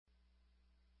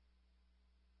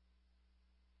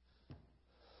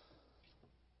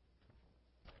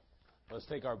Let's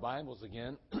take our Bibles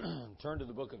again. Turn to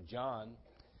the book of John.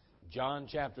 John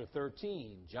chapter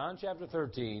 13. John chapter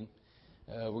 13.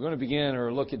 We're going to begin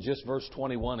or look at just verse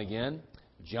 21 again.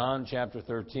 John chapter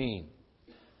 13.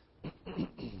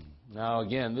 Now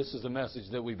again, this is a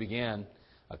message that we began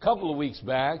a couple of weeks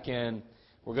back, and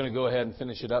we're going to go ahead and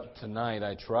finish it up tonight,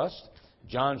 I trust.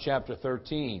 John chapter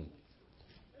 13.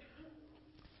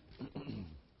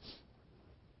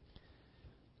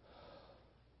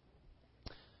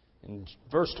 In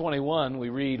verse 21, we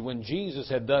read, "When Jesus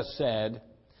had thus said,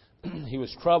 he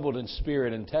was troubled in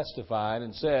spirit and testified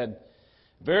and said,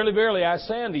 Verily, verily, I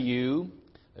say unto you,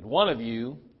 that one of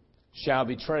you shall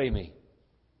betray me.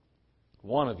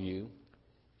 One of you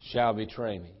shall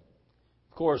betray me."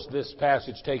 Of course, this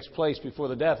passage takes place before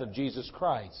the death of Jesus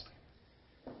Christ.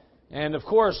 And of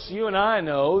course, you and I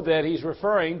know that he's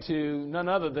referring to none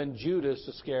other than Judas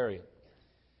Iscariot.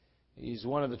 He's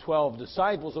one of the 12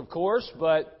 disciples, of course,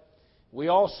 but we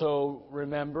also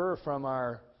remember from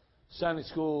our Sunday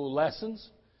school lessons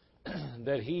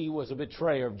that he was a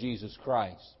betrayer of Jesus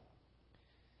Christ.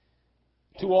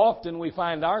 Too often we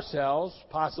find ourselves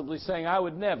possibly saying, "I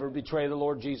would never betray the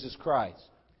Lord Jesus Christ.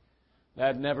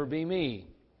 That'd never be me."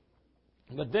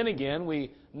 But then again,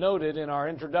 we noted in our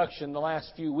introduction the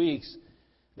last few weeks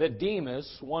that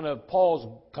Demas, one of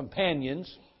Paul's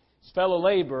companions, his fellow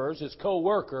laborers, his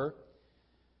co-worker,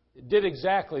 did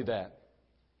exactly that.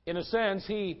 In a sense,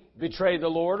 he betrayed the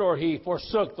Lord, or he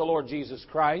forsook the Lord Jesus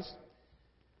Christ.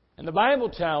 And the Bible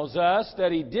tells us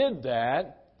that he did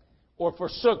that, or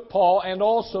forsook Paul and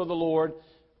also the Lord,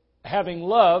 having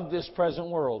loved this present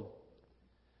world.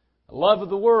 The love of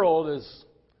the world is,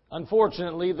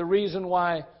 unfortunately, the reason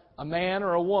why a man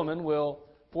or a woman will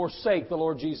forsake the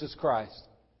Lord Jesus Christ.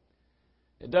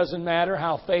 It doesn't matter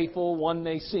how faithful one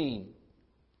may seem.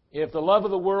 If the love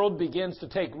of the world begins to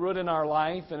take root in our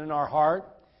life and in our heart,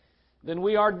 then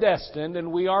we are destined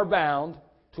and we are bound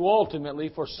to ultimately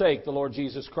forsake the Lord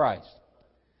Jesus Christ.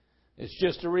 It's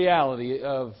just a reality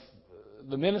of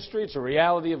the ministry. It's a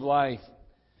reality of life.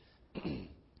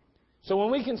 So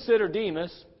when we consider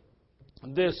Demas,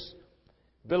 this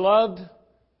beloved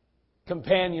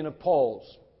companion of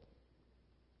Paul's,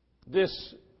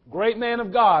 this great man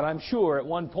of God, I'm sure, at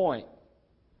one point,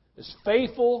 this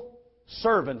faithful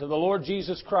servant of the Lord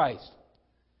Jesus Christ,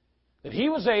 that he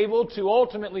was able to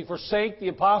ultimately forsake the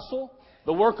apostle,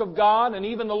 the work of God, and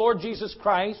even the Lord Jesus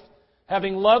Christ,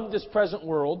 having loved this present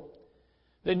world,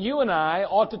 then you and I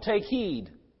ought to take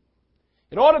heed.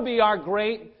 It ought to be our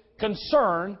great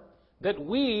concern that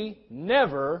we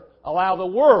never allow the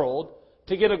world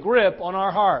to get a grip on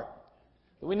our heart.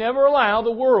 That we never allow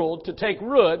the world to take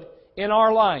root in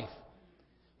our life.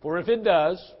 For if it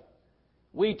does,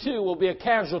 we too will be a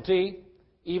casualty,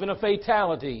 even a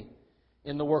fatality,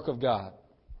 in the work of God.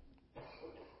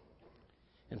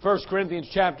 In 1 Corinthians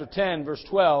chapter 10, verse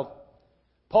 12,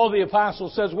 Paul the Apostle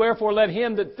says, "Wherefore let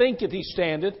him that thinketh he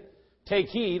standeth take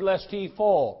heed lest he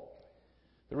fall."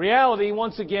 The reality,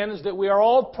 once again, is that we are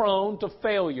all prone to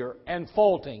failure and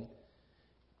faulting.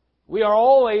 We are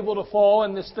all able to fall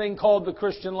in this thing called the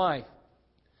Christian life.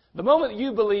 The moment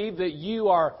you believe that you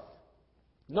are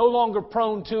no longer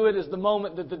prone to it is the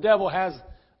moment that the devil has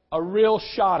a real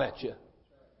shot at you.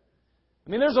 I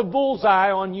mean, there's a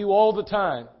bullseye on you all the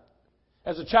time.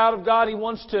 As a child of God, he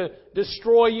wants to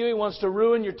destroy you. He wants to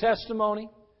ruin your testimony.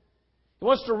 He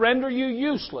wants to render you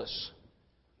useless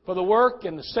for the work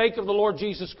and the sake of the Lord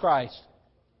Jesus Christ.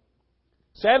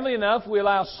 Sadly enough, we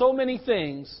allow so many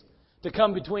things to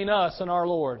come between us and our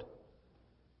Lord.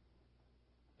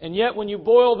 And yet, when you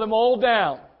boil them all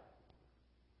down,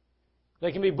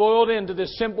 they can be boiled into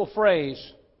this simple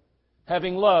phrase,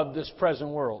 having loved this present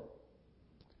world.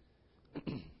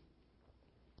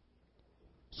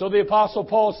 So the Apostle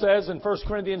Paul says in 1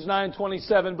 Corinthians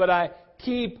 9:27, "But I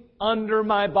keep under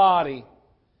my body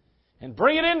and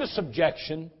bring it into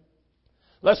subjection,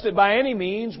 lest that by any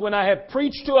means, when I have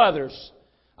preached to others,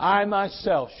 I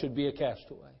myself should be a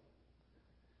castaway."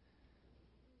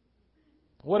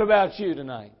 What about you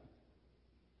tonight?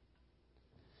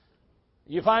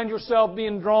 You find yourself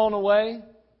being drawn away?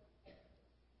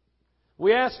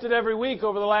 We asked it every week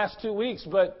over the last 2 weeks,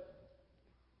 but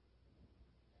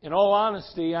in all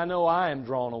honesty, I know I am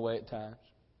drawn away at times.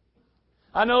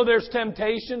 I know there's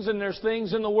temptations and there's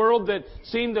things in the world that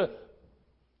seem to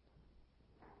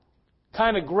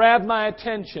kind of grab my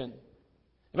attention.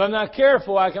 If I'm not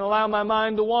careful, I can allow my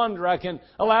mind to wander. I can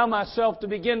allow myself to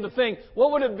begin to think,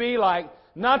 what would it be like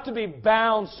not to be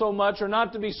bound so much or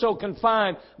not to be so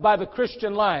confined by the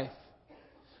Christian life?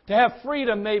 To have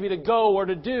freedom maybe to go or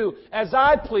to do as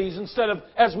I please instead of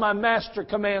as my master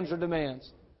commands or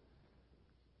demands.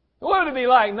 What would it be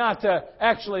like not to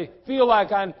actually feel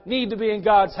like I need to be in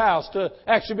God's house, to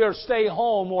actually be able to stay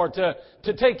home, or to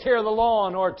take care of the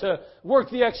lawn, or to work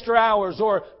the extra hours,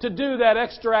 or to do that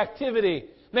extra activity?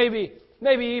 Maybe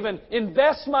even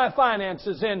invest my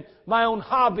finances in my own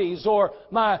hobbies, or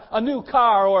a new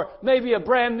car, or maybe a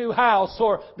brand new house,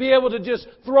 or be able to just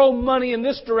throw money in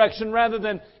this direction rather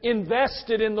than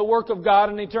invest it in the work of God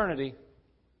in eternity.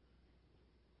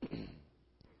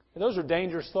 Those are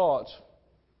dangerous thoughts.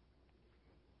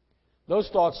 Those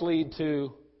thoughts lead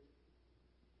to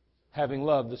having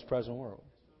loved this present world.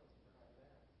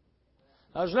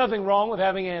 Now, there's nothing wrong with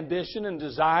having ambition and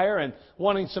desire and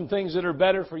wanting some things that are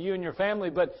better for you and your family,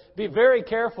 but be very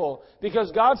careful,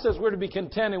 because God says we're to be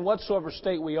content in whatsoever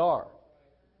state we are.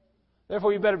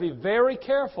 Therefore, you better be very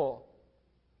careful,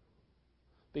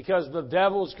 because the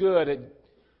devil's good at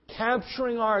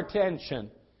capturing our attention,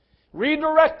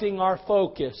 redirecting our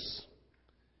focus,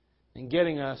 and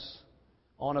getting us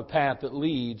on a path that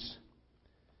leads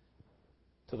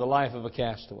to the life of a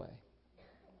castaway.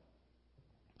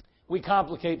 We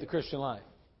complicate the Christian life.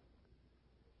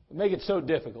 We make it so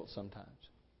difficult sometimes.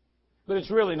 But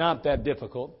it's really not that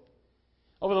difficult.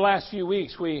 Over the last few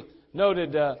weeks, we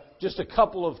noted just a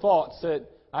couple of thoughts that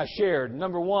I shared.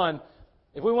 Number one,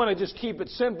 if we want to just keep it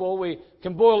simple, we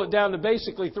can boil it down to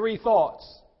basically three thoughts.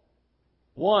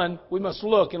 One, we must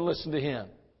look and listen to Him.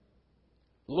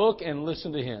 Look and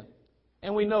listen to Him.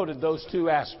 And we noted those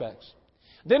two aspects.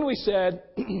 Then we said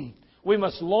we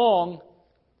must long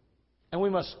and we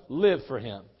must live for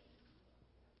Him.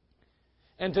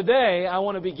 And today I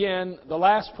want to begin the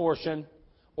last portion,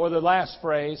 or the last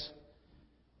phrase.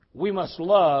 We must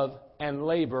love and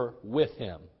labor with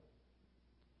Him.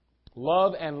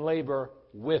 Love and labor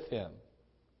with Him.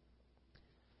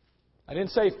 I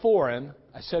didn't say for Him,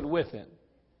 I said with Him.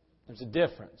 There's a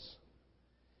difference.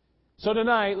 So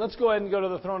tonight, let's go ahead and go to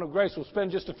the throne of grace. We'll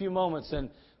spend just a few moments and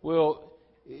we'll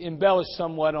embellish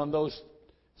somewhat on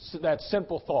that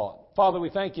simple thought. Father, we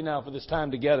thank You now for this time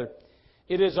together.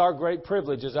 It is our great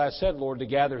privilege, as I said, Lord, to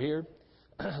gather here.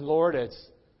 Lord,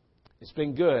 it's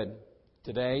been good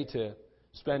today to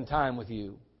spend time with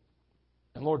You.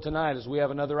 And Lord, tonight, as we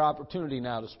have another opportunity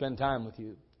now to spend time with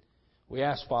You, we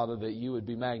ask, Father, that You would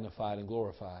be magnified and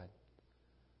glorified.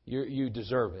 You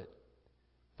deserve it.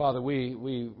 Father,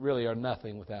 we really are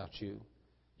nothing without You.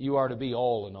 You are to be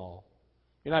all in all.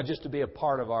 You're not just to be a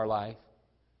part of our life,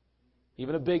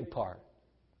 even a big part.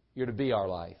 You're to be our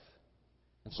life.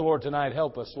 And so, Lord, tonight,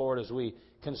 help us, Lord, as we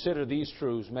consider these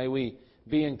truths. May we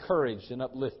be encouraged and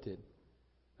uplifted.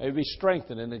 May we be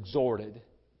strengthened and exhorted.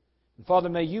 And Father,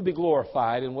 may You be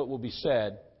glorified in what will be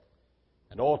said,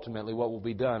 and ultimately what will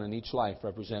be done in each life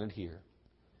represented here.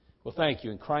 Well, thank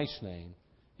You in Christ's name.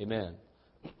 Amen.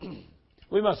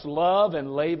 We must love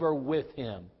and labor with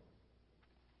Him.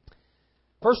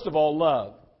 First of all,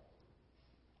 love.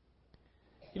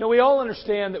 You know, we all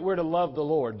understand that we're to love the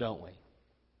Lord, don't we?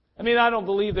 I mean, I don't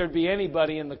believe there'd be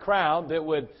anybody in the crowd that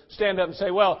would stand up and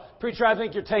say, well, preacher, I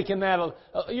think you're taking that,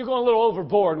 you're going a little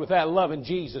overboard with that loving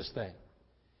Jesus thing.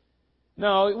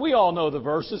 No, we all know the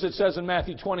verses. It says in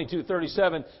Matthew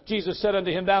 22:37, Jesus said unto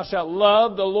him, Thou shalt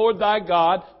love the Lord thy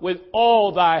God with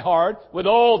all thy heart, with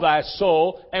all thy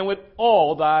soul, and with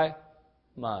all thy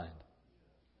mind.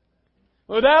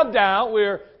 Without doubt,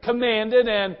 we're commanded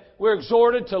and we're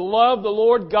exhorted to love the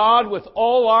Lord God with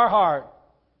all our heart.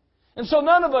 And so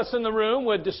none of us in the room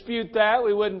would dispute that.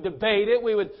 We wouldn't debate it.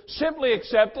 We would simply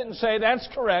accept it and say, that's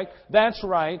correct. That's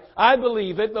right. I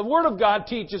believe it. The Word of God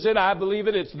teaches it. I believe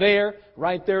it. It's there.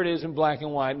 Right there it is in black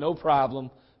and white. No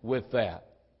problem with that.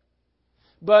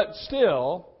 But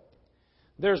still,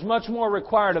 there's much more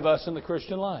required of us in the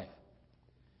Christian life.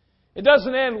 It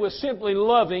doesn't end with simply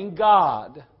loving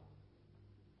God.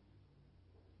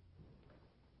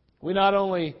 We're not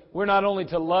only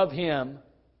to love Him,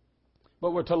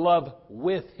 but we're to love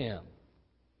with Him.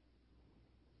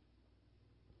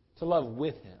 To love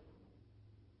with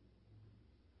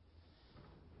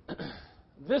Him.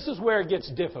 This is where it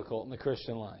gets difficult in the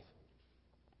Christian life.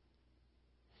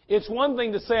 It's one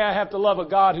thing to say I have to love a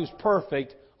God who's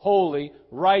perfect, holy,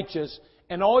 righteous,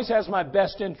 and always has my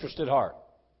best interest at heart.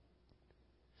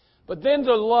 But then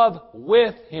to love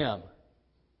with Him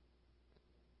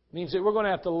means that we're going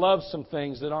to have to love some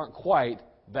things that aren't quite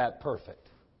that perfect.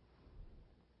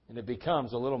 And it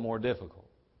becomes a little more difficult.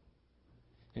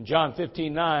 In John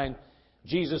 15:9,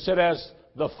 Jesus said, As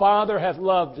the Father hath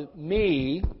loved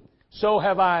me, so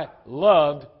have I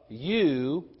loved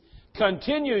you.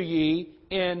 Continue ye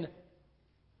in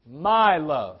my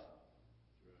love.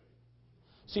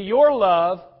 See, your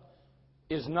love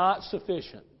is not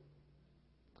sufficient.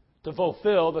 to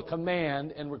fulfill the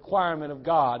command and requirement of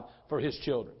God for His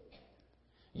children.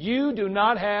 You do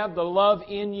not have the love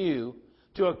in you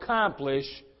to accomplish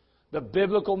the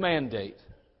biblical mandate.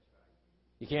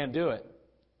 You can't do it.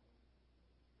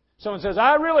 Someone says,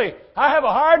 I have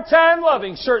a hard time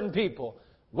loving certain people.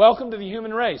 Welcome to the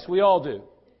human race. We all do.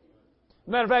 As a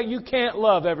matter of fact, you can't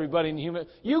love everybody in the human.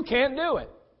 You can't do it.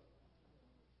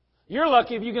 You're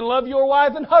lucky if you can love your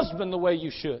wife and husband the way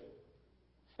you should.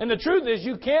 And the truth is,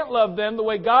 you can't love them the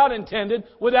way God intended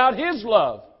without His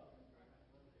love.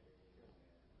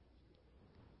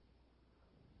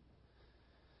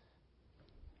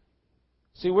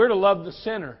 See, we're to love the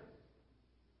sinner.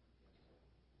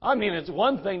 I mean, it's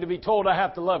one thing to be told I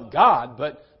have to love God,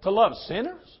 but to love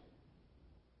sinners?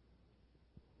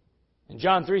 In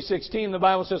John 3:16, the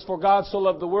Bible says, For God so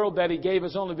loved the world that He gave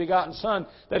His only begotten Son,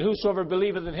 that whosoever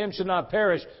believeth in Him should not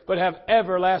perish, but have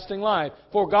everlasting life.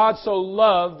 For God so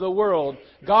loved the world.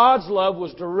 God's love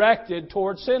was directed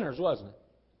towards sinners, wasn't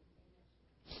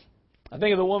it? I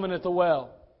think of the woman at the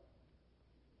well.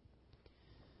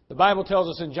 The Bible tells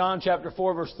us in John chapter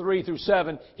 4, verse 3 through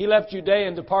 7, He left Judea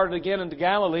and departed again into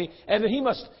Galilee, and he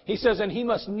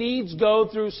must needs go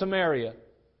through Samaria.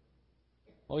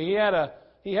 Well, he had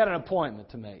an appointment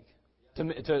to make,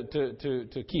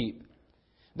 to keep.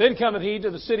 Then cometh he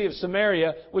to the city of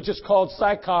Samaria, which is called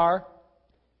Sychar,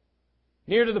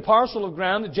 near to the parcel of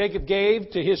ground that Jacob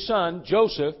gave to his son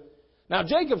Joseph. Now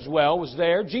Jacob's well was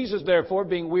there. Jesus, therefore,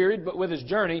 being wearied but with his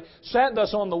journey, sat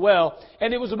thus on the well.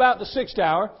 And it was about the 6th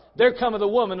hour. There cometh a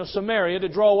woman of Samaria to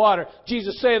draw water.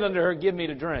 Jesus saith unto her, Give me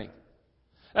to drink.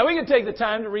 Now we can take the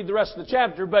time to read the rest of the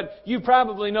chapter, but you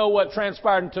probably know what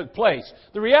transpired and took place.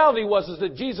 The reality was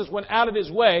that Jesus went out of His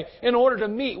way in order to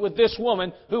meet with this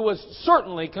woman who was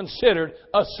certainly considered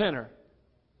a sinner.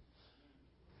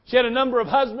 She had a number of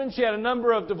husbands, she had a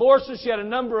number of divorces, she had a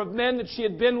number of men that she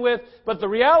had been with, but the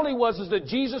reality was that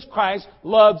Jesus Christ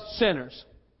loved sinners.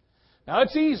 Now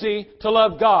it's easy to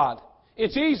love God.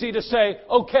 It's easy to say,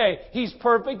 okay, He's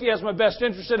perfect, He has my best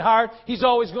interest at heart, He's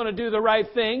always going to do the right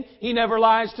thing, He never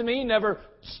lies to me, He never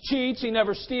cheats, He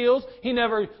never steals, He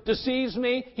never deceives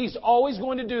me, He's always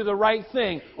going to do the right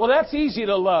thing. Well, that's easy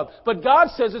to love. But God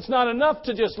says it's not enough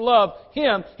to just love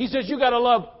Him. He says you got to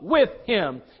love with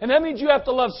Him. And that means you have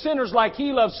to love sinners like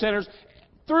He loves sinners,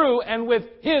 through and with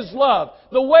His love,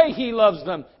 the way He loves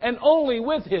them, and only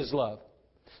with His love.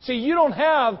 See, you don't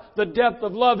have the depth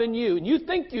of love in you. And you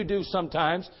think you do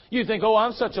sometimes. You think, oh,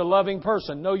 I'm such a loving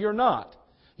person. No, you're not.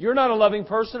 You're not a loving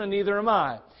person, and neither am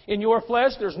I. In your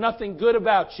flesh, there's nothing good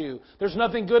about you. There's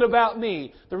nothing good about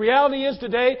me. The reality is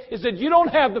today is that you don't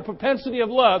have the propensity of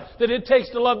love that it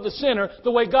takes to love the sinner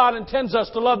the way God intends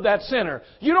us to love that sinner.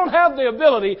 You don't have the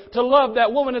ability to love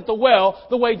that woman at the well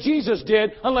the way Jesus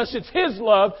did unless it's His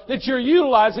love that you're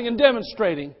utilizing and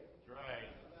demonstrating.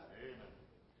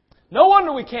 No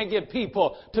wonder we can't get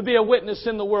people to be a witness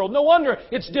in the world. No wonder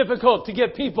it's difficult to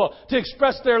get people to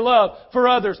express their love for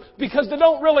others because they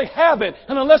don't really have it.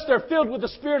 And unless they're filled with the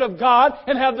Spirit of God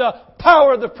and have the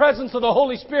power of the presence of the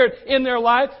Holy Spirit in their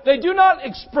life, they do not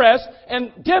express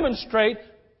and demonstrate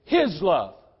His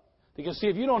love. Because see,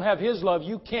 if you don't have His love,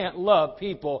 you can't love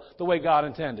people the way God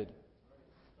intended.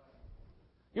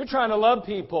 You're trying to love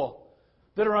people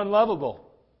that are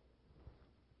unlovable.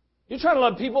 You're trying to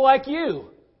love people like you.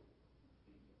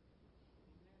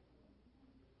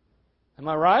 Am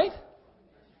I right?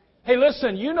 Hey,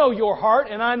 listen, you know your heart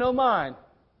and I know mine.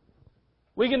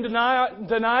 We can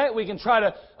deny it. We can try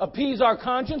to appease our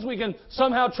conscience. We can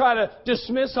somehow try to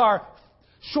dismiss our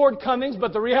shortcomings.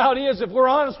 But the reality is, if we're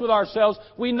honest with ourselves,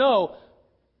 we know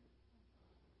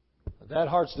that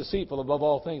heart's deceitful above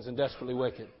all things and desperately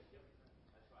wicked.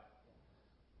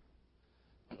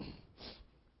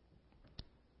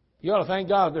 You ought to thank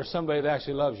God if there's somebody that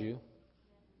actually loves you.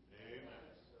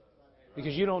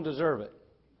 Because you don't deserve it.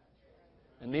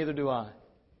 And neither do I.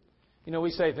 You know, we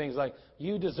say things like,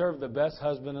 you deserve the best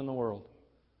husband in the world.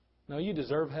 No, you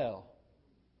deserve hell.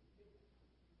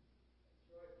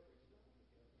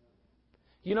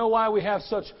 You know why we have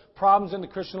such problems in the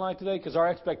Christian life today? Because our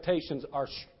expectations are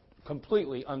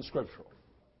completely unscriptural.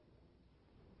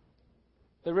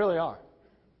 They really are.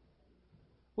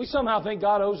 We somehow think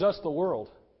God owes us the world.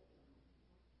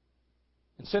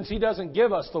 And since He doesn't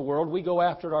give us the world, we go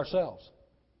after it ourselves.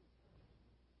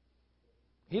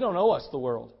 He don't owe us the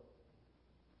world.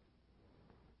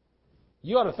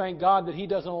 You ought to thank God that He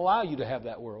doesn't allow you to have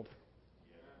that world.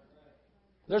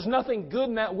 There's nothing good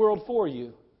in that world for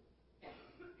you.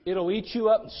 It'll eat you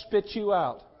up and spit you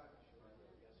out.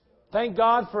 Thank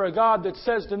God for a God that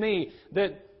says to me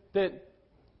that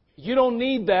you don't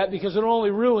need that because it'll only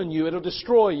ruin you. It'll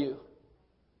destroy you.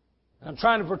 I'm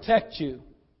trying to protect you.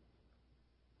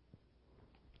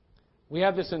 We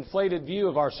have this inflated view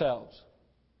of ourselves.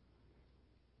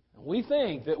 We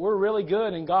think that we're really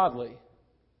good and godly,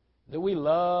 that we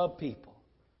love people.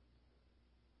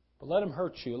 But let them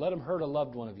hurt you. Let them hurt a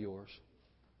loved one of yours.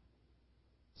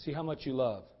 See how much you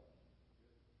love.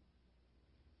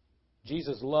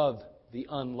 Jesus loved the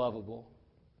unlovable.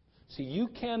 See, you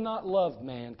cannot love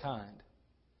mankind,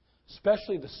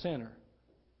 especially the sinner,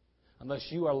 unless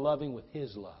you are loving with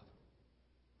His love.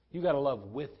 You've got to love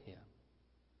with Him,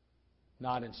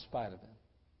 not in spite of Him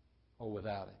or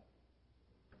without Him.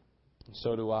 And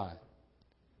so do I.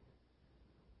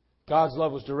 God's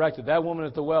love was directed. That woman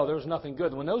at the well, there was nothing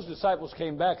good. When those disciples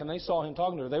came back and they saw Him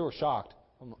talking to her, they were shocked.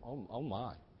 Oh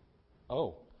my.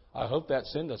 Oh, I hope that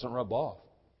sin doesn't rub off.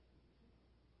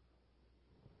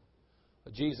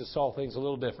 But Jesus saw things a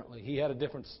little differently. He had a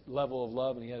different level of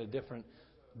love, and He had a different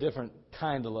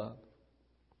kind of love.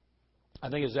 I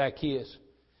think of Zacchaeus.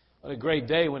 What a great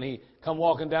day when he come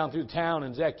walking down through town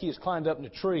and Zacchaeus climbed up in a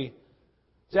tree.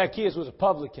 Zacchaeus was a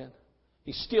publican.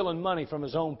 He's stealing money from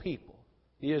his own people,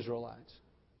 the Israelites.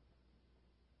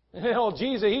 And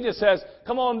Jesus, He just says,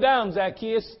 come on down,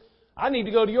 Zacchaeus. I need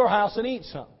to go to your house and eat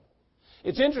something.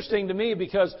 It's interesting to me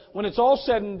because when it's all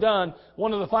said and done,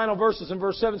 one of the final verses in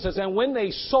verse 7 says, and when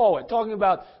they saw it, talking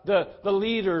about the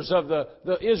leaders of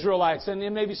the Israelites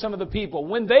and maybe some of the people,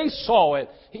 when they saw it,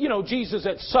 Jesus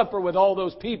at supper with all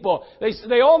those people,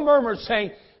 they all murmured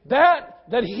saying,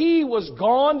 that He was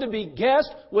gone to be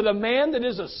guest with a man that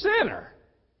is a sinner.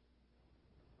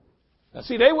 Now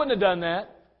see, they wouldn't have done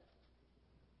that.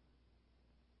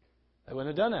 They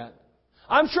wouldn't have done that.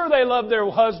 I'm sure they loved their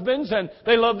husbands and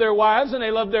they loved their wives and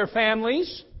they loved their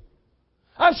families.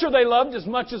 I'm sure they loved as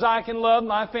much as I can love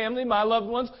my family, my loved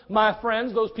ones, my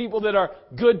friends, those people that are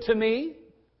good to me.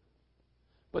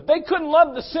 But they couldn't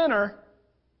love the sinner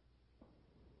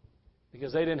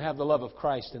because they didn't have the love of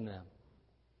Christ in them.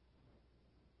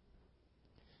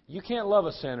 You can't love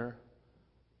a sinner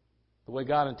the way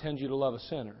God intends you to love a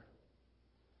sinner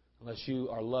unless you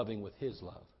are loving with His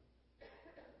love.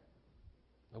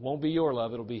 It won't be your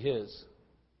love, it'll be His.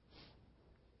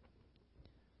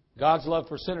 God's love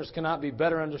for sinners cannot be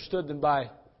better understood than by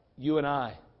you and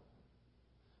I,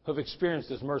 who have experienced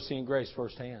His mercy and grace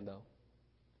firsthand, though.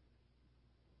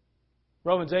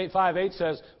 Romans 5:8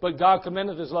 says, but God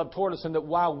commendeth His love toward us in that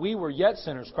while we were yet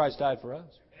sinners, Christ died for us.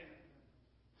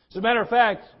 As a matter of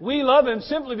fact, we love Him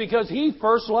simply because He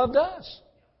first loved us.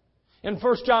 In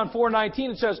 1 John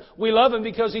 4:19 it says, we love Him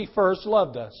because He first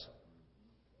loved us.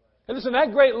 And listen,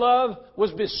 that great love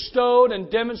was bestowed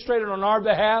and demonstrated on our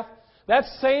behalf. That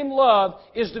same love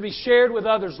is to be shared with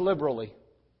others liberally.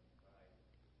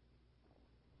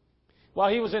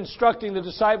 While He was instructing the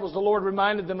disciples, the Lord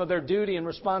reminded them of their duty and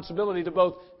responsibility to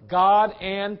both God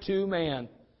and to man.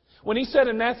 When He said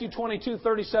in Matthew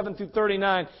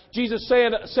 22:37-39, Jesus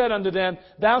said unto them,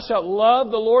 thou shalt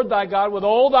love the Lord thy God with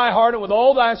all thy heart and with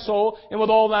all thy soul and with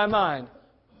all thy mind.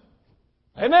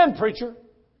 Amen, preacher.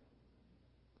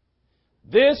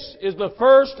 This is the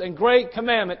first and great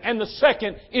commandment, and the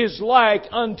second is like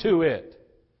unto it.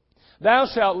 Thou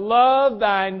shalt love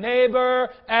thy neighbor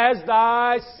as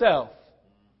thyself.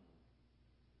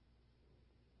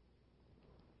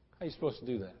 How are you supposed to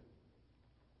do that?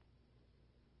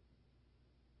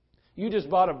 You just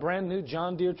bought a brand new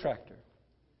John Deere tractor.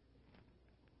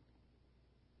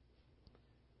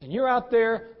 And you're out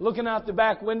there looking out the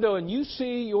back window and you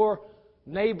see your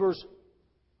neighbor's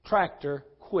tractor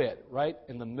quit right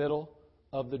in the middle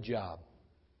of the job.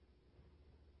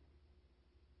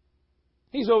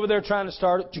 He's over there trying to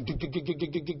start it.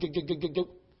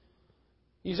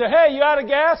 You say, hey, you out of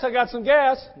gas? I got some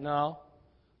gas. No,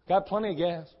 got plenty of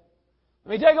gas.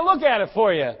 Let me take a look at it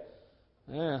for you.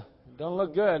 Yeah, don't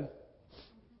look good.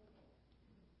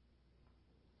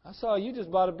 I saw you just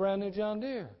bought a brand new John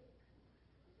Deere.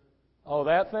 Oh,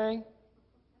 that thing?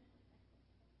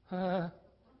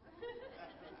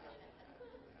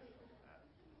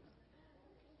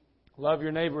 Love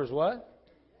your neighbor as what?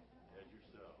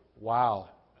 Wow.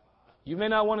 You may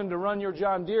not want him to run your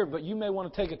John Deere, but you may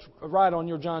want to take a ride on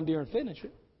your John Deere and finish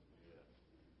it.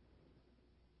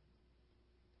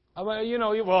 I mean,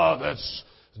 well, that's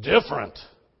different.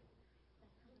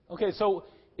 Okay, so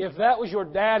if that was your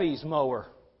daddy's mower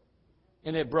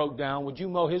and it broke down, would you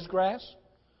mow his grass?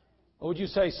 Or would you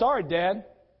say, sorry, Dad,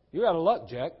 you're out of luck,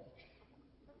 Jack?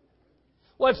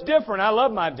 Well, it's different. I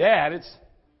love my dad.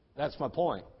 That's my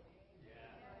point.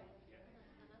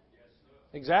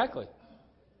 Exactly.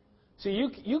 See,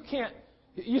 you can't.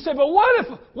 You say, but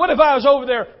what if I was over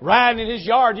there riding in his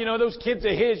yard? Those kids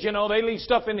of his, they leave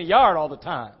stuff in the yard all the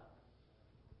time.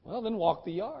 Well, then walk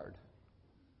the yard.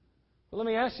 But let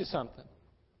me ask you something.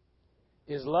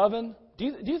 Is loving... Do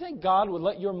you think God would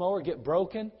let your mower get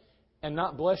broken and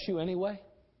not bless you anyway?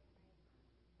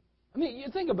 I mean, you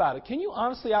think about it. Can you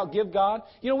honestly outgive God?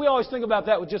 You know, we always think about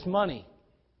that with just money.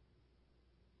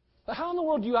 But how in the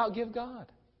world do you outgive God?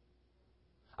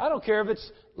 I don't care if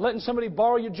it's letting somebody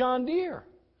borrow your John Deere.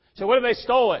 So what if they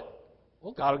stole it?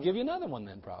 Well, God will give you another one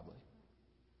then probably.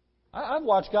 I've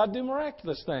watched God do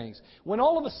miraculous things. When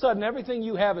all of a sudden everything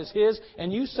you have is His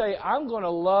and you say, I'm going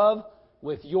to love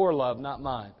with your love, not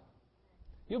mine.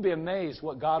 You'll be amazed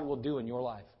what God will do in your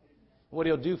life. What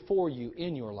He'll do for you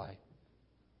in your life.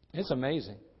 It's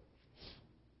amazing.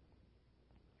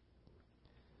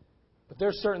 But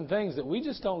there's certain things that we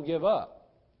just don't give up.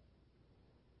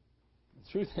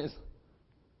 The truth is,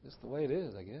 it's the way it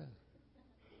is, I guess.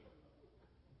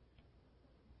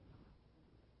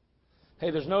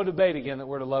 Hey, there's no debate again that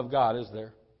we're to love God, is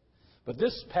there? But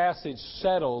this passage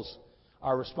settles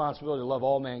our responsibility to love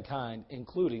all mankind,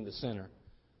 including the sinner.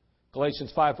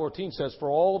 Galatians 5:14 says, for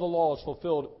all the law is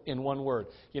fulfilled in one word.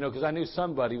 You know, because I knew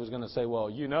somebody was going to say, well,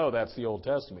 you know that's the Old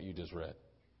Testament you just read.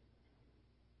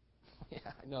 Yeah,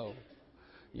 I know.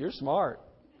 You're smart.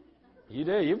 You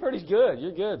do. You're pretty good.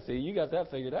 You're good. See, you got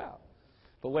that figured out.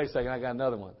 But wait a second, I got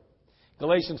another one.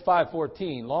 Galatians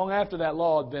 5:14. Long after that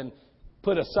law had been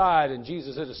put aside and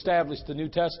Jesus had established the New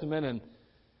Testament and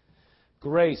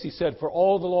grace, He said, for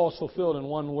all the law is fulfilled in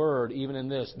one word, even in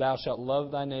this, thou shalt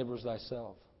love thy neighbor as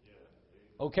thyself.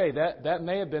 Okay, that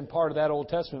may have been part of that Old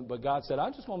Testament, but God said, I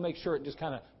just want to make sure it just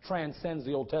kind of transcends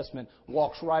the Old Testament,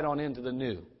 walks right on into the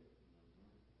New.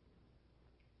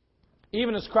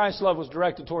 Even as Christ's love was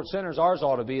directed towards sinners, ours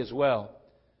ought to be as well.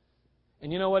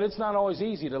 And you know what? It's not always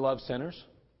easy to love sinners.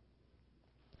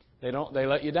 They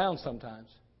let you down sometimes.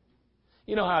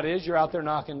 You know how it is. You're out there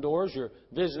knocking doors. You're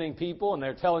visiting people, and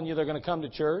they're telling you they're going to come to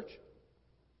church.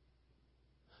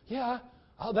 Yeah.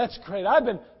 Oh, that's great. I've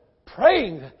been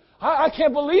praying. I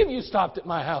can't believe you stopped at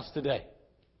my house today.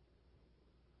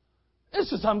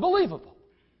 This is unbelievable.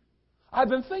 I've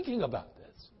been thinking about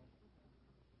this.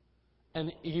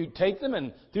 And you take them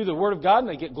and through the Word of God and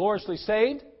they get gloriously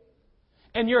saved.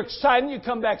 And you're excited. You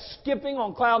come back skipping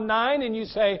on cloud 9 and you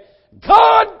say,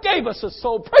 God gave us a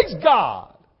soul. Praise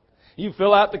God. You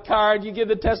fill out the card. You give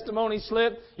the testimony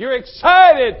slip. You're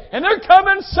excited. And they're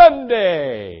coming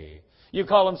Sunday. You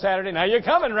call them Saturday. Now you're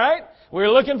coming, right? We're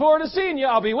looking forward to seeing you.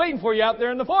 I'll be waiting for you out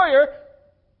there in the foyer.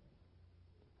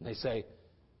 And they say,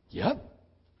 yep.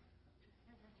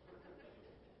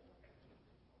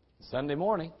 Sunday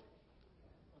morning,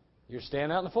 you're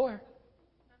standing out in the foyer.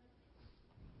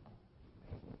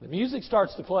 The music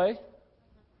starts to play.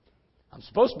 I'm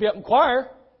supposed to be up in choir.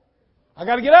 I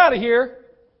got to get out of here.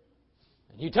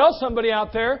 And you tell somebody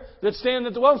out there that's standing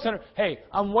at the Welcome Center, hey,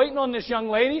 I'm waiting on this young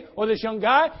lady or this young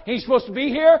guy. He's supposed to be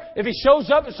here. If he shows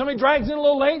up, if somebody drags in a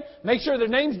little late, make sure their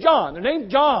name's John. Their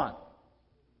name's John.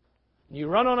 And you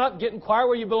run on up, get in choir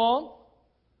where you belong.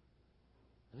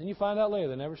 And then you find out later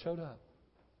they never showed up.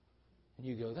 And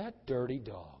you go, that dirty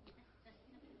dog.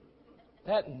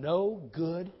 That no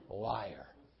good liar.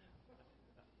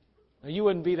 Now, you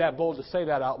wouldn't be that bold to say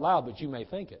that out loud, but you may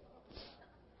think it.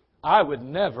 I would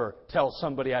never tell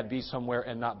somebody I'd be somewhere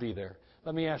and not be there.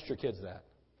 Let me ask your kids that.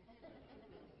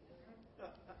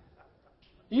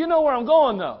 You know where I'm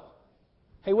going, though.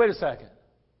 Hey, wait a second.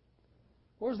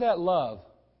 Where's that love?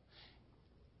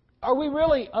 Are we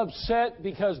really upset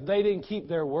because they didn't keep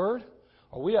their word?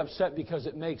 Or are we upset because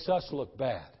it makes us look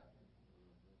bad?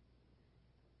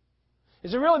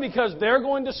 Is it really because they're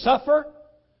going to suffer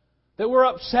that we're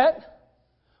upset?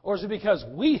 Or is it because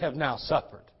we have now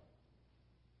suffered?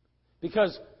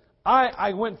 Because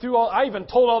I went through I even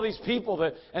told all these people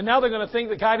that, and now they're going to think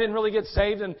the guy didn't really get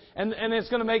saved, and it's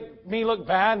going to make me look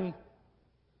bad. And,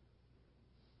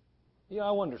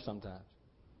 I wonder sometimes.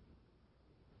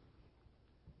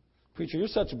 Preacher, you're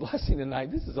such a blessing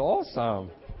tonight. This is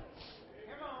awesome.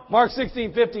 Mark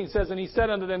 16:15 says, and He said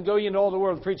unto them, go ye into all the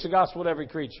world and preach the gospel to every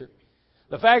creature.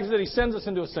 The fact is that He sends us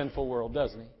into a sinful world,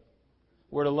 doesn't He?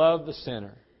 We're to love the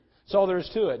sinner. That's all there is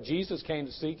to it. Jesus came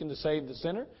to seek and to save the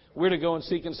sinner. We're to go and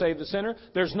seek and save the sinner.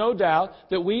 There's no doubt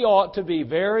that we ought to be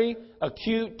very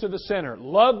acute to the sinner.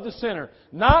 Love the sinner.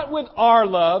 Not with our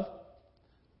love,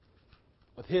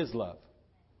 with His love.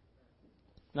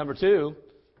 Number 2,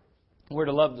 we're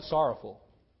to love the sorrowful.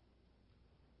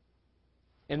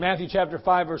 In Matthew chapter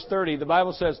 5, verse 30, the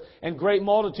Bible says, and great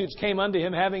multitudes came unto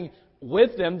Him, having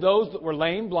with them those that were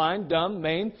lame, blind, dumb,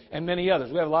 maimed, and many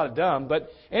others. We have a lot of dumb, but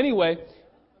anyway,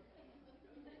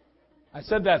 I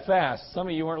said that fast. Some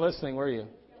of you weren't listening, were you?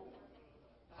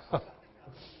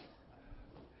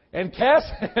 And cast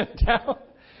them down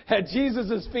at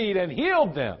Jesus' feet and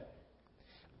healed them.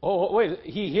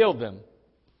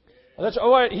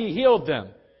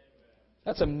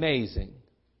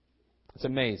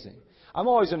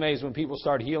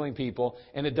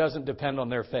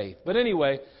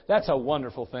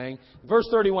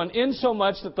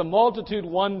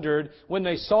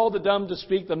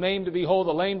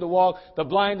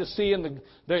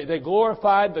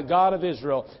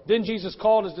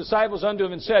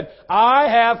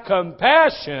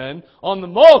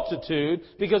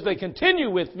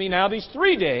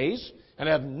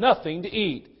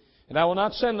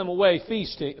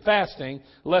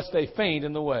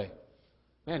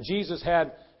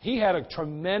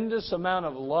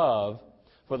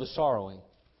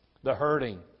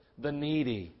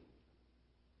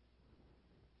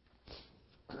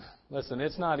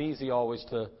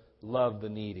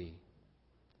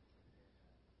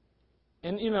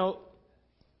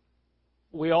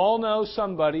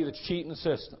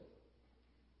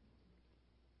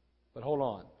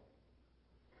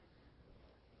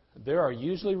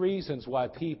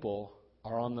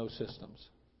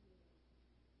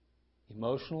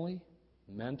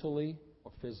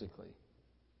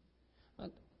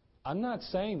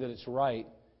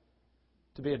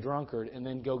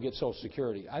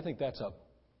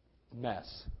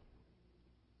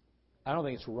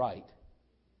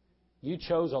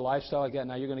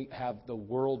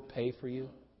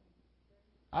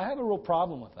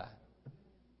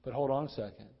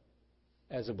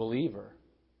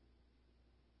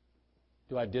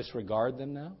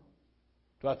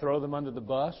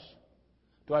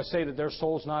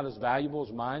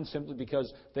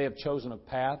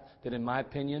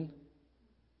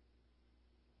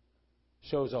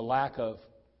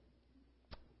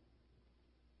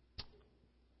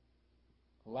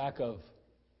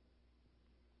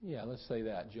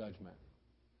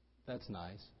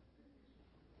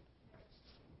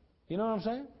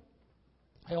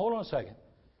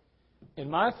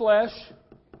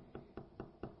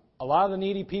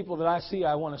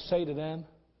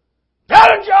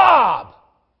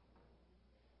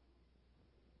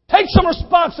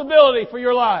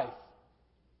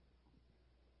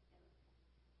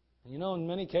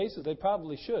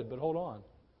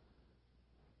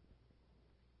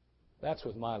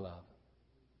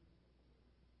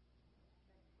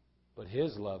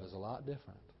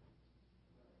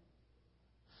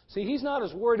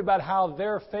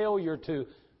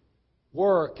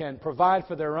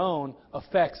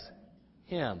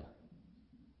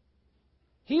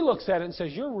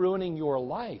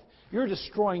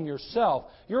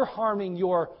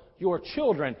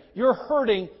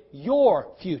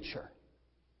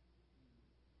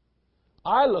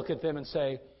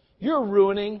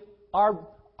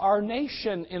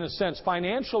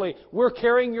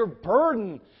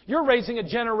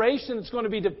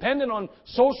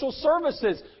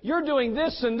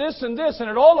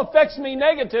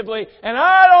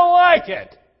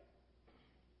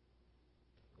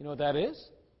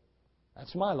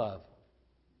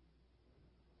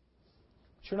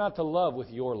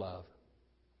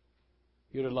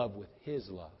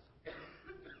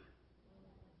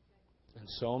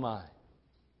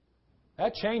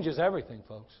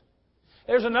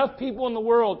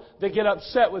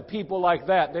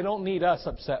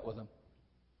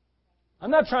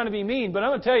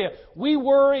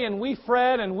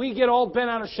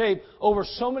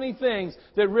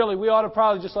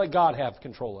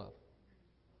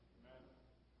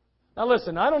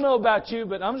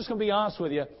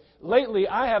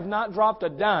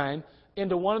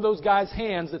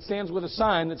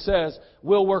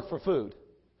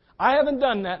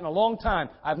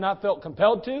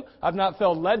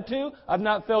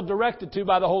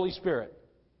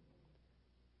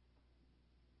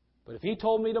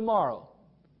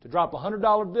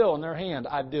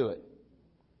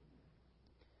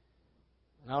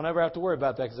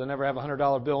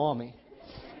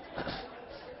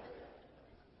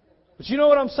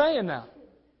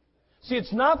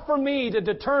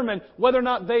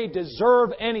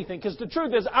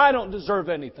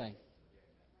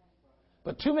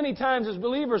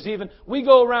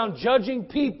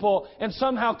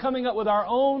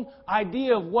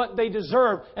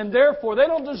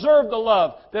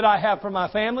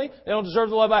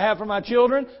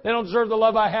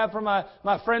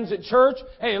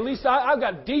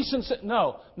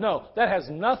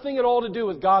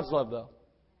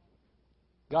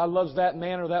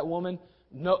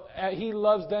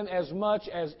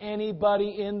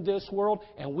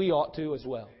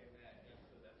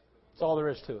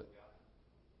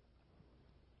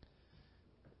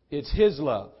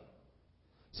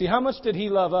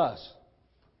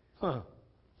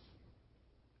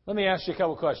 Let me ask you a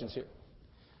couple questions here.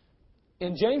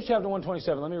 In James chapter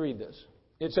 1:27, let me read this.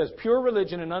 It says, pure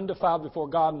religion and undefiled before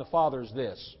God and the Father is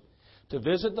this, to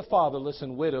visit the fatherless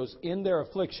and widows in their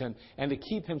affliction and to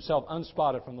keep himself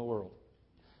unspotted from the world.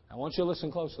 I want you to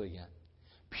listen closely again.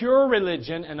 Pure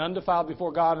religion and undefiled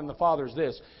before God and the Father is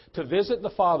this, to visit the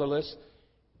fatherless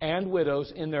and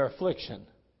widows in their affliction,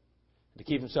 to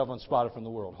keep himself unspotted from the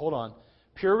world. Hold on.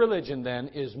 Pure religion, then,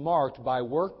 is marked by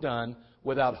work done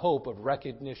without hope of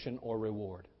recognition or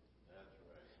reward.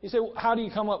 You say, well, how do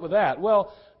you come up with that?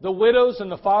 Well, the widows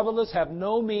and the fatherless have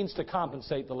no means to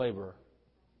compensate the laborer.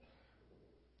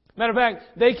 Matter of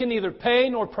fact, they can neither pay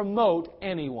nor promote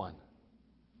anyone.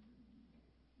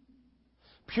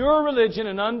 Pure religion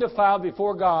and undefiled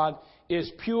before God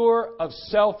is pure of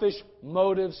selfish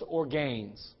motives or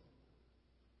gains.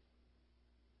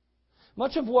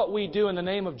 Much of what we do in the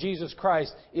name of Jesus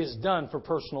Christ is done for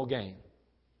personal gain.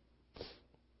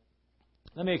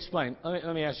 Let me explain.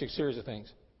 Let me ask you a series of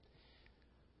things.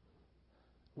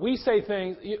 We say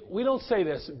things, we don't say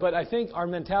this, but I think our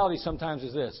mentality sometimes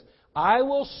is this. I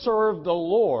will serve the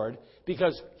Lord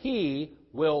because He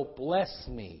will bless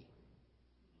me.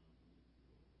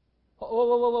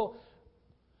 Whoa.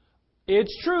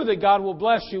 It's true that God will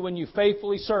bless you when you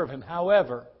faithfully serve Him.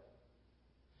 However,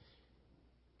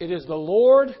 it is the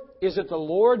Lord. Is it the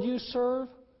Lord you serve,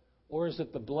 or is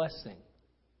it the blessing?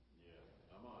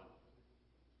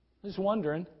 I'm just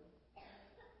wondering.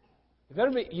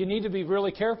 You need to be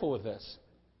really careful with this.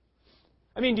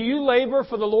 I mean, do you labor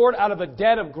for the Lord out of a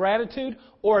debt of gratitude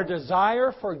or a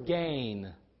desire for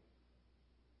gain?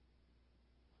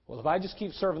 Well, if I just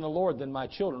keep serving the Lord, then my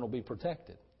children will be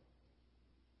protected.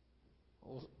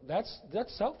 Well, that's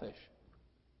selfish.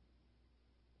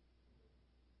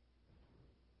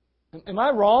 Am I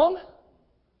wrong?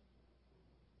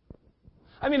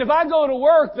 I mean, if I go to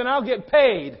work, then I'll get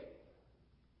paid.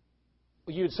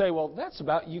 You'd say, well, that's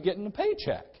about you getting a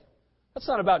paycheck. That's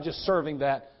not about just serving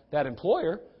that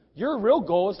employer. Your real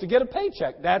goal is to get a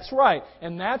paycheck. That's right.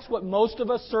 And that's what most of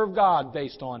us serve God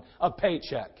based on, a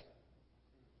paycheck.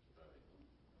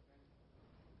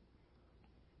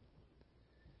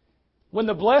 When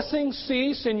the blessings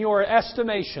cease in your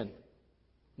estimation,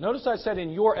 notice I said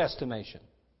in your estimation.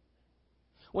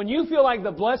 When you feel like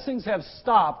the blessings have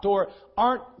stopped or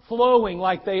aren't flowing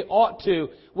like they ought to,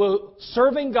 will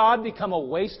serving God become a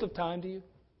waste of time to you?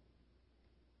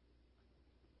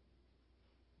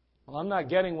 Well, I'm not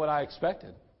getting what I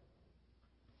expected,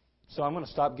 so I'm going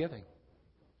to stop giving.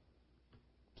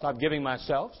 Stop giving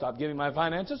myself, stop giving my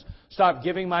finances, stop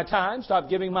giving my time, stop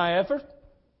giving my effort.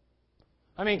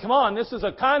 I mean, come on, this is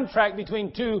a contract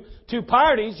between two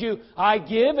parties. I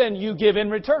give and you give in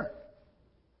return.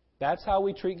 That's how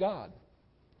we treat God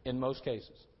in most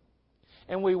cases.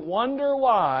 And we wonder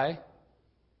why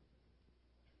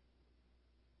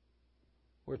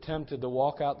we're tempted to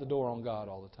walk out the door on God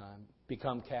all the time,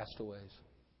 become castaways.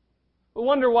 We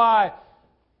wonder why,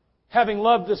 having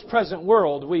loved this present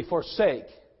world, we forsake.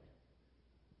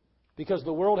 Because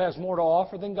the world has more to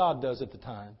offer than God does at the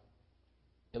time,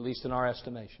 at least in our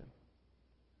estimation.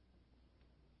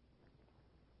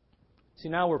 See,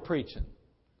 now we're preaching.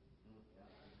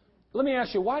 Let me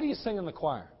ask you, why do you sing in the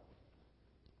choir?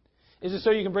 Is it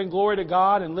so you can bring glory to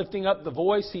God and lifting up the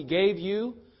voice He gave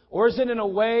you? Or is it a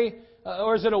way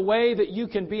that you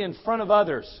can be in front of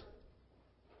others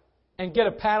and get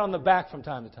a pat on the back from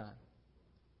time to time?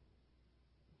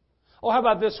 Oh, how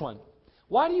about this one?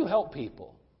 Why do you help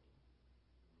people?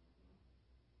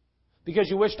 Because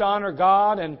you wish to honor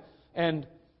God and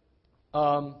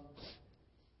what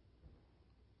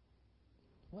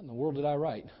in the world did I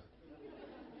write?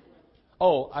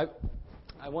 Oh,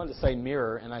 I wanted to say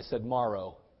mirror, and I said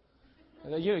marrow.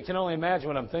 You can only imagine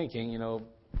what I'm thinking,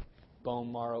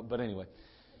 bone marrow. But anyway,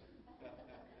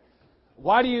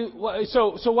 why do you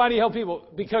help people?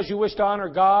 Because you wish to honor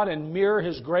God and mirror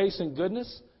His grace and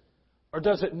goodness, or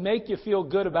does it make you feel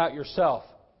good about yourself,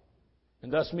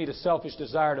 and thus meet a selfish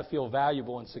desire to feel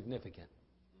valuable and significant?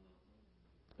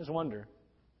 Just wonder.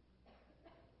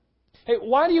 Hey,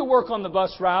 why do you work on the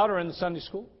bus route or in the Sunday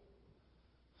school?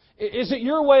 Is it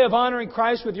your way of honoring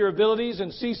Christ with your abilities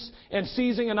and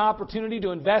seizing an opportunity to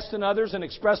invest in others and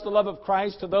express the love of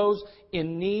Christ to those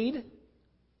in need?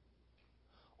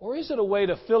 Or is it a way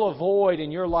to fill a void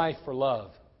in your life for love?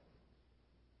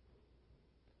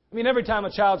 I mean, every time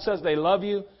a child says they love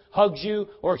you, hugs you,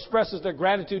 or expresses their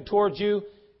gratitude towards you,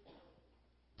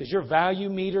 does your value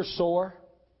meter soar?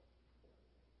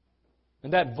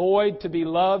 And that void to be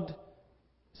loved,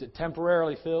 is it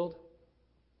temporarily filled?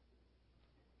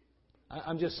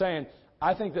 I'm just saying,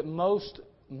 I think that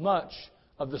much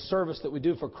of the service that we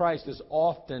do for Christ is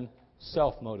often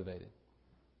self-motivated.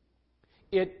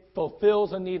 It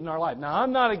fulfills a need in our life. Now,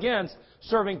 I'm not against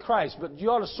serving Christ, but you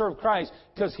ought to serve Christ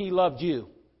because He loved you.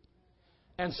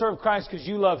 And serve Christ because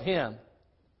you love Him.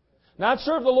 Not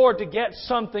serve the Lord to get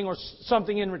something or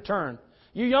something in return.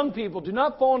 You young people, do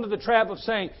not fall into the trap of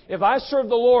saying, if I serve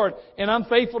the Lord and I'm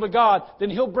faithful to God, then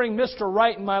He'll bring Mr.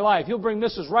 Right in my life. He'll bring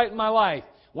Mrs. Right in my life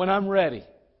when I'm ready.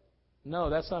 No,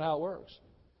 that's not how it works.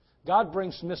 God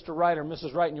brings Mr. Right or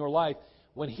Mrs. Right in your life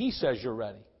when He says you're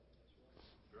ready.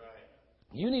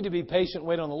 You need to be patient and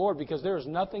wait on the Lord because there is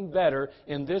nothing better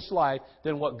in this life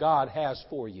than what God has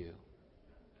for you.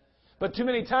 But too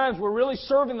many times we're really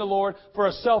serving the Lord for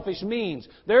a selfish means.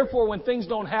 Therefore, when things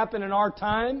don't happen in our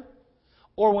time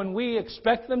or when we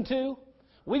expect them to,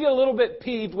 we get a little bit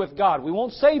peeved with God. We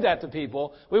won't say that to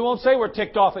people. We won't say we're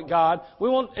ticked off at God. We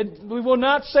will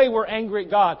not say we're angry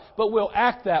at God, but we'll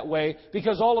act that way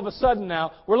because all of a sudden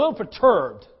now we're a little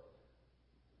perturbed.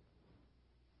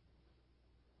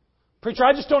 Preacher,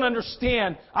 I just don't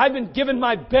understand. I've been giving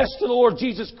my best to the Lord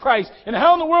Jesus Christ. And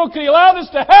how in the world could He allow this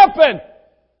to happen?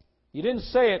 You didn't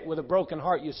say it with a broken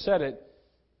heart. You said it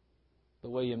the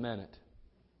way you meant it.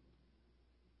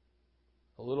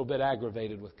 A little bit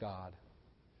aggravated with God.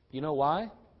 You know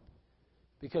why?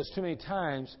 Because too many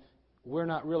times we're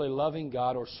not really loving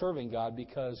God or serving God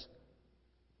because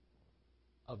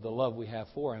of the love we have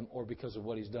for Him or because of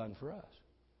what He's done for us.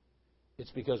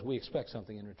 It's because we expect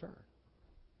something in return.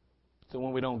 So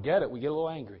when we don't get it, we get a little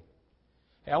angry.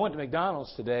 Hey, I went to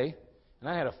McDonald's today, and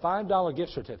I had a $5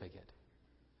 gift certificate.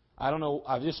 I don't know,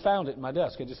 I just found it in my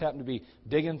desk. I just happened to be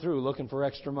digging through looking for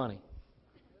extra money.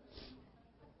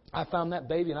 I found that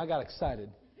baby, and I got excited.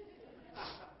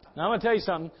 Now, I'm going to tell you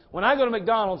something. When I go to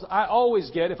McDonald's, I always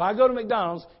get, if I go to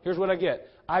McDonald's, here's what I get.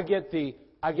 I get the,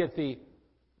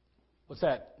 what's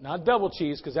that? Not double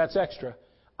cheese, because that's extra.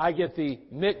 I get the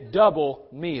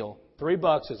McDouble meal.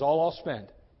 $3 is all I'll spend.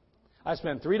 I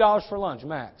spend $3 for lunch,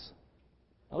 max.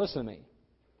 Now listen to me.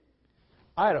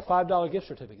 I had a $5 gift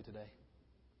certificate today.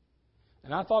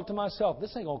 And I thought to myself,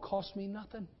 this ain't going to cost me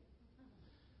nothing.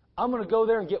 I'm going to go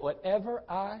there and get whatever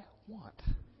I want.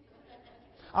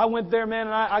 I went there, man,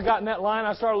 and I got in that line.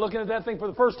 I started looking at that thing. For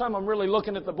the first time, I'm really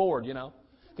looking at the board, you know.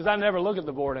 Because I never look at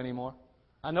the board anymore.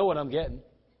 I know what I'm getting.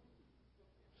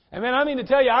 And, man, I mean to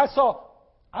tell you, I saw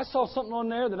something on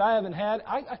there that I haven't had.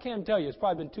 I can't even tell you. It's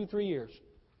probably been 2-3 years.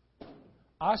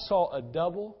 I saw a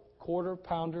double quarter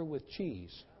pounder with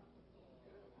cheese.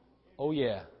 Oh,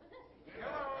 yeah.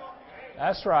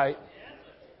 That's right.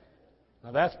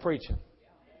 Now, that's preaching.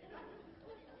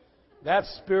 That's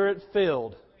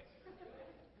Spirit-filled.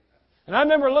 And I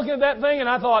remember looking at that thing and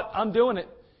I thought, I'm doing it.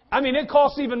 I mean, it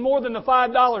costs even more than the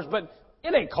 $5, but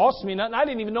it ain't cost me nothing. I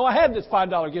didn't even know I had this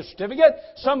 $5 gift certificate.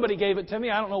 Somebody gave it to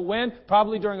me. I don't know when.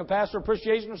 Probably during a pastor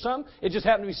appreciation or something. It just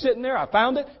happened to be sitting there. I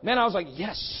found it. Man, I was like,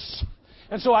 yes.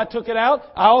 And so I took it out.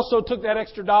 I also took that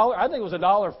extra $1. I think it was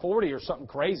 $1.40 or something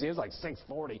crazy. It was like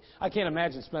 $6.40. I can't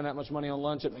imagine spending that much money on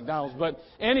lunch at McDonald's. But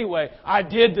anyway, I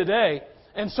did today.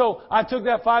 And so I took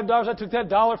that $5. I took that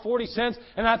 $1.40,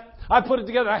 and I put it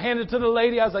together. I handed it to the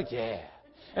lady. I was like, yeah.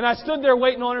 And I stood there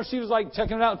waiting on her. She was like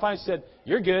checking it out, and finally she said,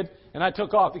 you're good. And I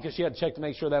took off because she had to check to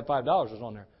make sure that $5 was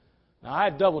on there. Now, I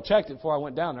had double checked it before I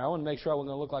went down there. I wanted to make sure I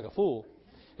wasn't going to look like a fool.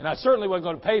 And I certainly wasn't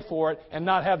going to pay for it and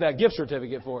not have that gift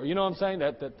certificate for it. You know what I'm saying?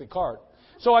 The card.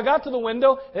 So I got to the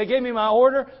window. They gave me my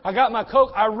order. I got my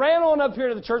Coke. I ran on up here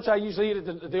to the church. I usually eat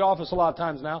at the office a lot of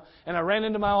times now. And I ran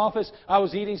into my office. I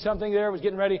was eating something there. I was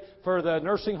getting ready for the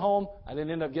nursing home. I didn't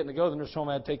end up getting to go to the nursing home.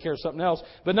 I had to take care of something else.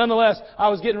 But nonetheless, I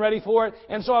was getting ready for it.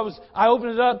 And so I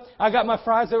opened it up. I got my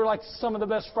fries. They were like some of the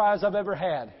best fries I've ever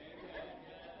had.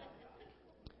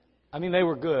 I mean, they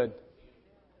were good.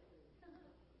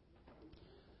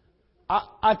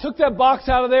 I took that box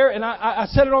out of there and I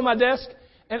set it on my desk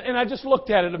and I just looked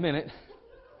at it a minute.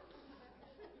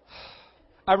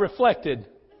 I reflected.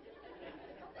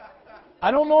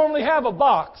 I don't normally have a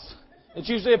box. It's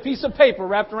usually a piece of paper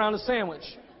wrapped around a sandwich.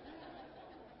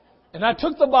 And I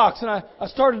took the box and I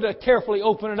started to carefully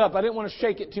open it up. I didn't want to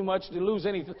shake it too much to lose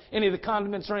any of the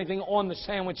condiments or anything on the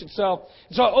sandwich itself.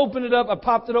 And so I opened it up. I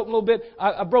popped it open a little bit.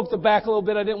 I broke the back a little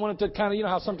bit. I didn't want it to kind of, you know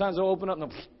how sometimes they'll open up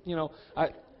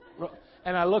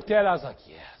and I looked at it. I was like,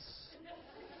 yes.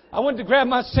 I went to grab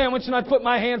my sandwich and I put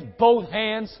my hands, both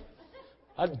hands,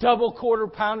 a double quarter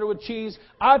pounder with cheese.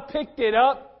 I picked it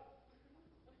up.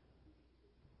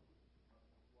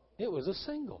 It was a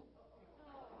single.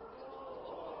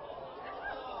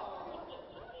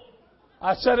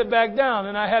 I set it back down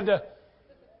and I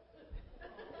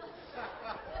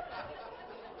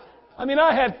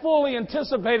had fully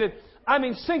anticipated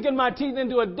sinking my teeth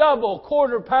into a double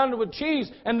quarter pounder with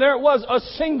cheese, and there it was, a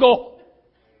single.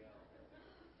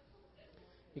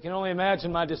 You can only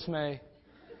imagine my dismay.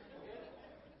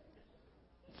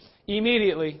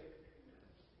 Immediately,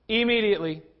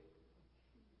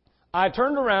 I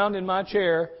turned around in my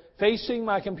chair, facing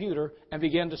my computer, and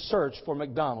began to search for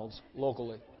McDonald's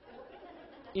locally.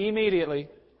 Immediately.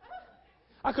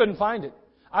 I couldn't find it.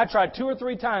 I tried 2 or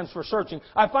 3 times for searching.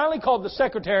 I finally called the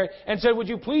secretary and said, "Would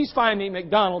you please find me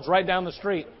McDonald's right down the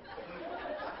street?"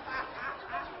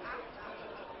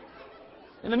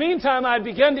 In the meantime, I had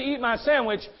begun to eat my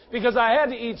sandwich because I had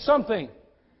to eat something.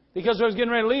 Because I was getting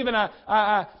ready to leave, and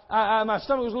my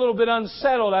stomach was a little bit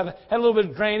unsettled. I've had a little bit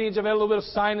of drainage. I've had a little bit of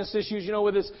sinus issues,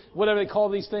 with this, whatever they call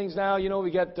these things now.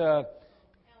 We got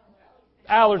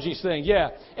allergies thing, yeah.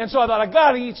 And so I thought, I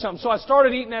got to eat something. So I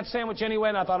started eating that sandwich anyway,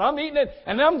 and I thought, I'm eating it,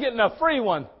 and I'm getting a free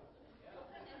one.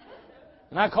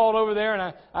 And I called over there,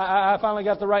 and I finally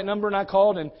got the right number, and I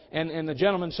called, and the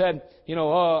gentleman said,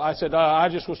 I said, I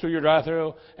just was through your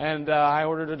drive-thru, and I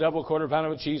ordered a double quarter pounder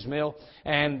with cheese meal,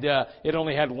 and it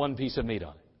only had 1 piece of meat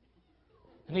on it.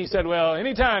 And he said, well,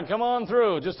 anytime, come on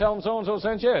through. Just tell them so-and-so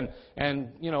sent you,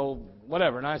 and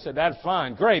whatever. And I said, that's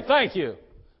fine. Great, thank you.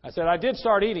 I said, I did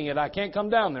start eating it. I can't come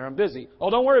down there. I'm busy. Oh,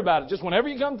 don't worry about it. Just whenever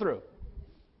you come through.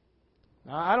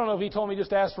 Now, I don't know if he told me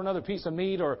just to ask for another piece of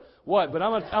meat or what, but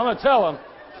I'm going to tell him.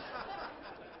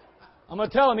 I'm going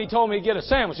to tell him he told me to get a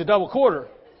sandwich, a double quarter.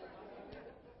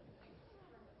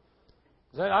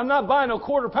 I'm not buying no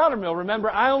quarter pounder meal.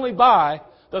 Remember, I only buy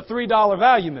the $3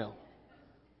 value meal.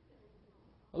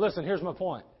 Well, listen, here's my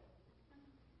point.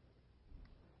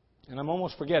 And I'm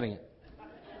almost forgetting it.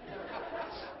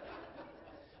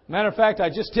 Matter of fact, I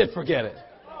just did forget it.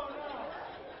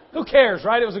 Who cares,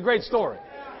 right? It was a great story.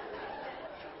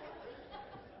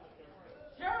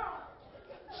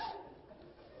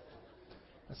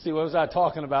 Let's see, what was I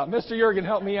talking about? Mr. Jurgen,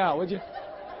 help me out, would you?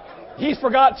 He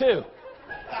forgot too.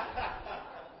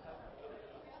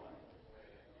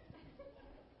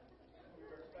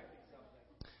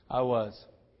 I was.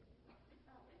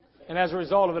 And as a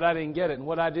result of it, I didn't get it. And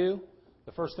what I do?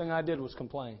 The first thing I did was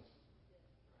complain.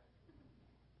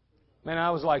 Man,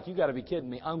 I was like, you got to be kidding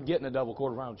me. I'm getting a double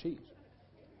quarter pounder cheese.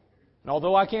 And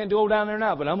although I can't do it down there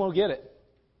now, but I'm going to get it.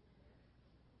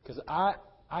 Because I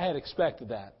had expected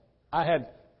that. I had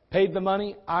paid the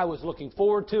money. I was looking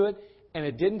forward to it. And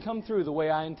it didn't come through the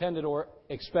way I intended or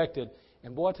expected.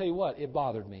 And boy, I tell you what, it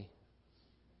bothered me.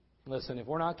 Listen, if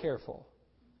we're not careful,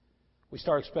 we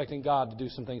start expecting God to do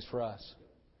some things for us.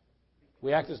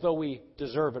 We act as though we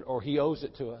deserve it or He owes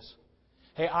it to us.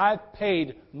 Hey, I've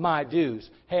paid my dues.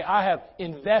 Hey, I have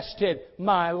invested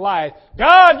my life.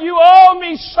 God, you owe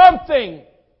me something.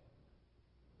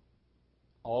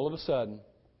 All of a sudden,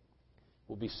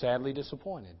 we'll be sadly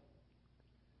disappointed.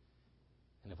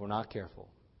 And if we're not careful,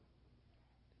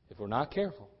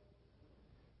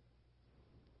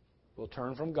 we'll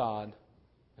turn from God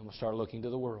and we'll start looking to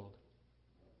the world.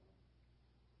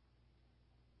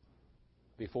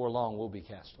 Before long, we'll be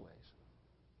castaways.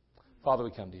 Father,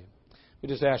 we come to you. We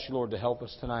just ask you, Lord, to help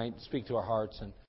us tonight, speak to our hearts, and